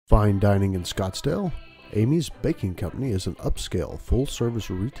Fine dining in Scottsdale? Amy's Baking Company is an upscale, full-service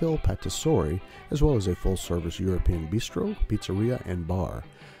retail patisserie as well as a full-service European bistro, pizzeria, and bar.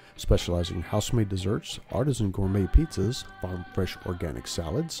 Specializing in house-made desserts, artisan gourmet pizzas, farm-fresh organic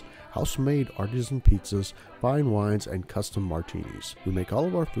salads, house-made artisan pizzas, fine wines, and custom martinis. We make all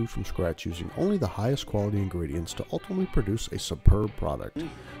of our food from scratch using only the highest quality ingredients to ultimately produce a superb product.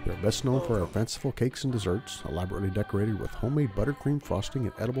 We are best known for our fanciful cakes and desserts, elaborately decorated with homemade buttercream frosting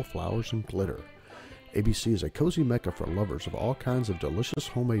and edible flowers and glitter. ABC is a cozy mecca for lovers of all kinds of delicious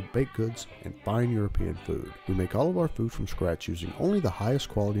homemade baked goods and fine European food. We make all of our food from scratch using only the highest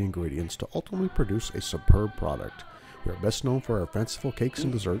quality ingredients to ultimately produce a superb product. We are best known for our fanciful cakes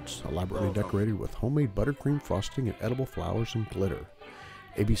and desserts, elaborately decorated with homemade buttercream frosting and edible flowers and glitter.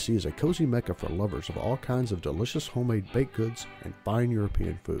 ABC is a cozy mecca for lovers of all kinds of delicious homemade baked goods and fine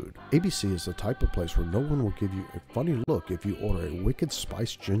European food. ABC is the type of place where no one will give you a funny look if you order a wicked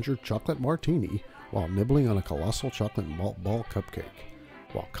spiced ginger chocolate martini while nibbling on a colossal chocolate malt ball cupcake.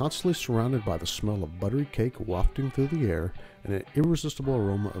 While constantly surrounded by the smell of buttery cake wafting through the air and an irresistible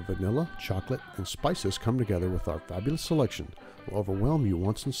aroma of vanilla, chocolate, and spices come together with our fabulous selection, will overwhelm you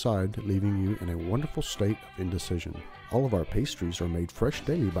once inside, leaving you in a wonderful state of indecision. All of our pastries are made fresh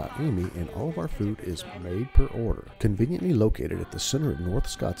daily by Amy, and all of our food is made per order. Conveniently located at the center of North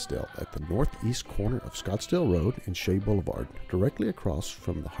Scottsdale at the northeast corner of Scottsdale Road and Shea Boulevard, directly across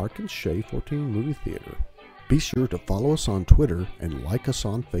from the Harkins Shea 14 movie theater. Be sure to follow us on Twitter and like us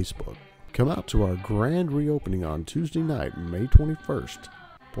on Facebook. Come out to our grand reopening on Tuesday night, May 21st.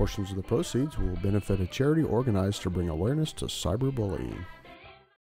 Portions of the proceeds will benefit a charity organized to bring awareness to cyberbullying.